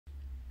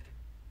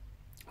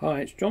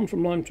Hi, it's John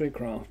from Limetree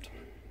Craft.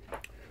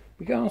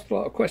 We get asked a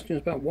lot of questions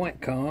about white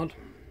card,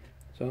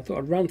 so I thought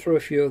I'd run through a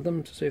few of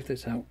them to see if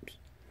this helps.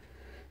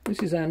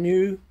 This is our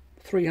new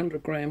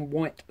 300 gram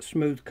white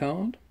smooth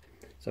card.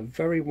 It's a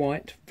very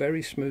white,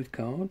 very smooth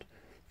card.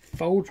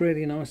 Folds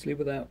really nicely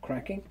without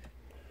cracking.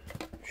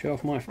 Show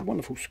off my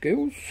wonderful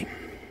skills.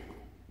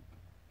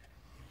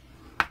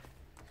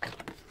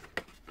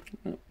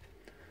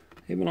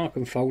 Even I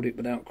can fold it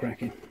without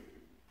cracking.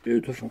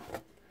 Beautiful.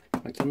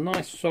 Makes a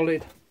nice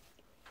solid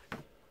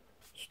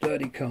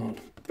sturdy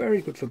card.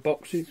 Very good for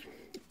boxes.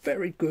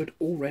 Very good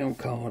all-round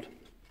card.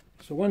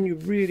 It's the one you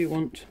really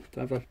want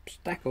to have a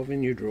stack of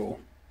in your drawer.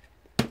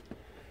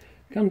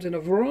 Comes in a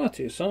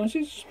variety of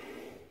sizes.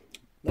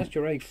 That's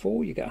your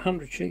A4. You get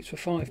 100 sheets for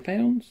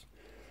 £5.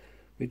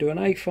 We do an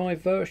A5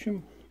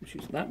 version, which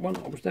is that one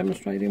I was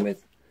demonstrating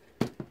with.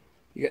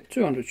 You get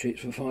 200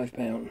 sheets for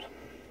 £5.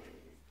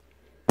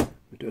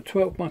 We do a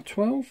 12 by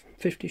 12,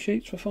 50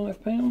 sheets for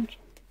 £5.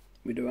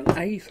 We do an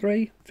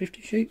A3,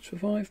 50 sheets for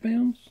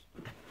 £5.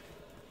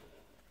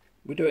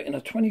 We do it in a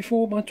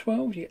 24 by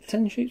 12, you get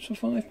 10 sheets for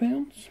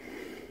 £5.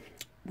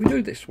 We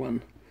do this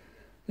one.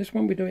 This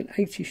one we do in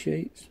 80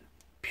 sheets,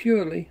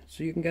 purely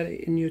so you can get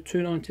it in your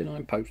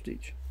 £2.99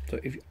 postage. So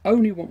if you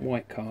only want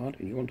white card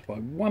and you want to buy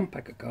one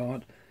pack of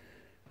card,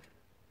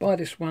 buy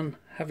this one,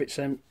 have it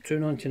sent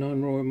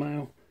 £2.99 Royal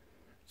Mail.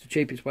 It's the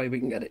cheapest way we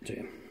can get it to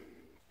you.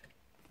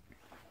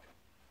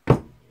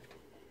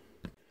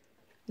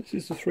 This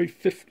is the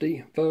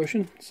 350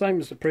 version, same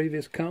as the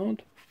previous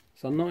card.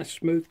 It's a nice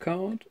smooth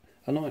card,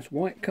 a nice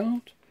white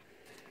card.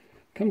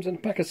 Comes in a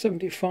pack of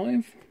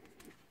 75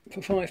 for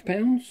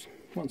 £5.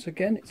 Once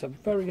again, it's a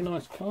very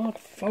nice card,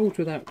 folds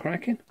without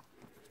cracking.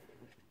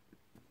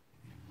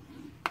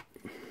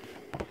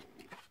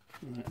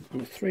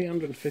 And a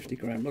 350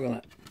 gram, look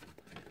at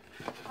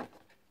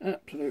that.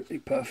 Absolutely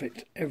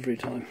perfect every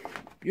time.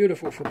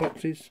 Beautiful for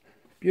boxes,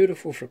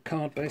 beautiful for a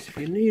card base. If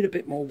you need a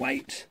bit more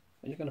weight,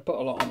 and you're going to put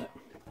a lot on it.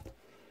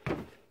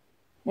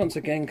 Once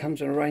again,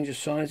 comes in a range of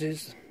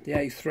sizes. The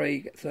A3, you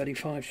get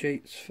 35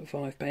 sheets for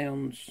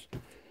 £5.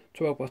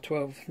 12 by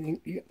 12, you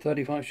get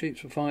 35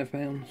 sheets for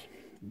 £5.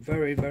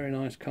 Very, very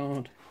nice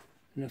card.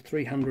 And a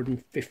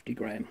 350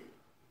 gram.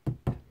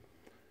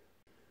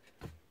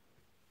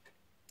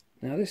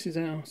 Now this is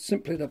our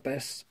Simply the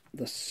Best,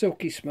 the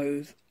Silky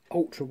Smooth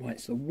Ultra White.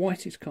 It's the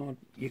whitest card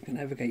you can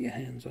ever get your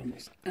hands on.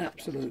 It's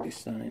absolutely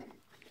stunning.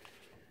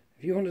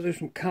 If you want to do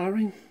some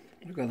colouring,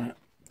 look at that.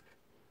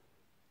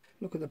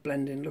 Look at the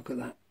blending, look at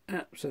that.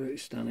 Absolutely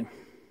stunning.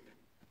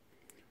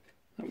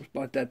 That was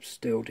by Deb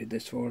Steele did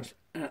this for us.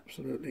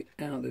 Absolutely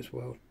out of this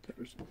world.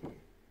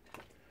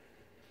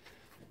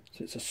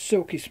 So it's a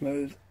silky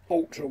smooth,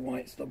 ultra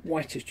white. It's the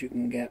whitest you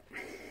can get.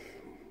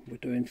 We're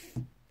doing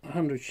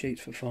 100 sheets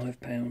for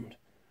 £5.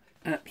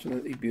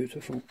 Absolutely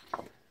beautiful.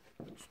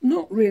 It's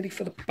not really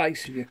for the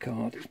base of your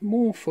card. It's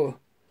more for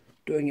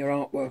doing your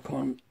artwork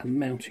on and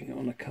mounting it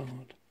on a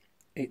card.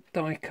 It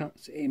die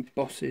cuts, it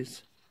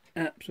embosses.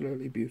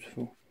 Absolutely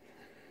beautiful.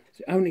 It's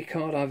the only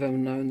card I've ever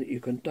known that you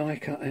can die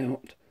cut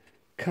out,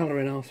 colour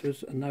in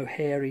afterwards, and no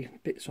hairy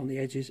bits on the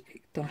edges. It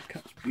die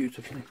cuts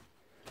beautifully.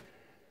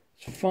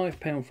 It's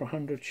 £5 for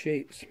 100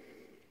 sheets,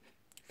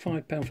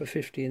 £5 for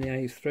 50 in the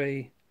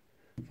A3,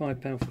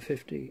 £5 for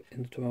 50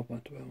 in the 12 by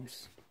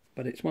 12s.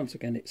 But it's, once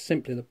again, it's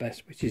simply the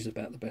best, which is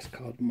about the best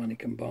card money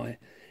can buy.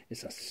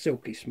 It's a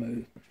silky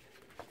smooth,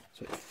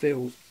 so it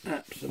feels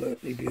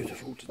absolutely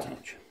beautiful to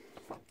touch.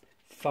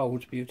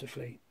 Folds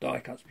beautifully, die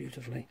cuts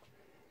beautifully.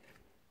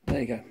 There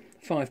you go,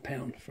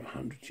 £5 for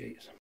 100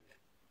 sheets.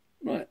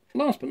 Right,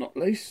 last but not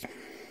least,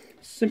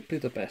 Simply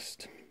the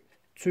Best,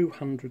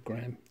 200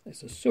 gram.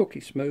 It's a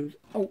silky smooth,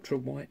 ultra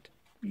white,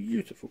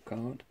 beautiful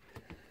card.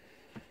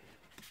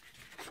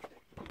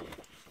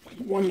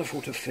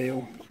 Wonderful to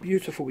feel,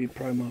 beautiful with your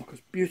pro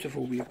markers,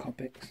 beautiful with your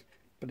Copics,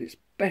 but its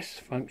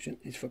best function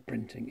is for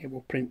printing. It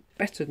will print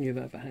better than you've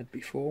ever had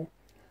before.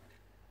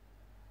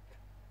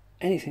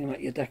 Anything like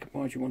your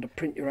decoupage, you want to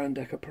print your own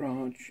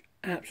decoupage,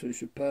 absolutely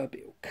superb.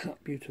 It will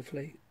cut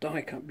beautifully,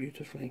 die cut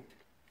beautifully,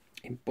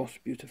 emboss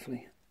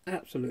beautifully,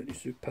 absolutely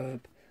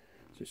superb.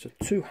 So it's a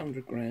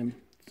 200 gram,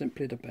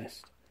 Simply the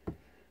Best.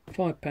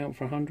 £5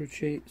 for 100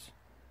 sheets,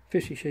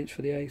 50 sheets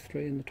for the A3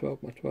 and the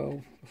 12 by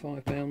 12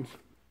 for £5.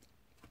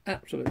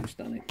 Absolutely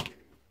stunning.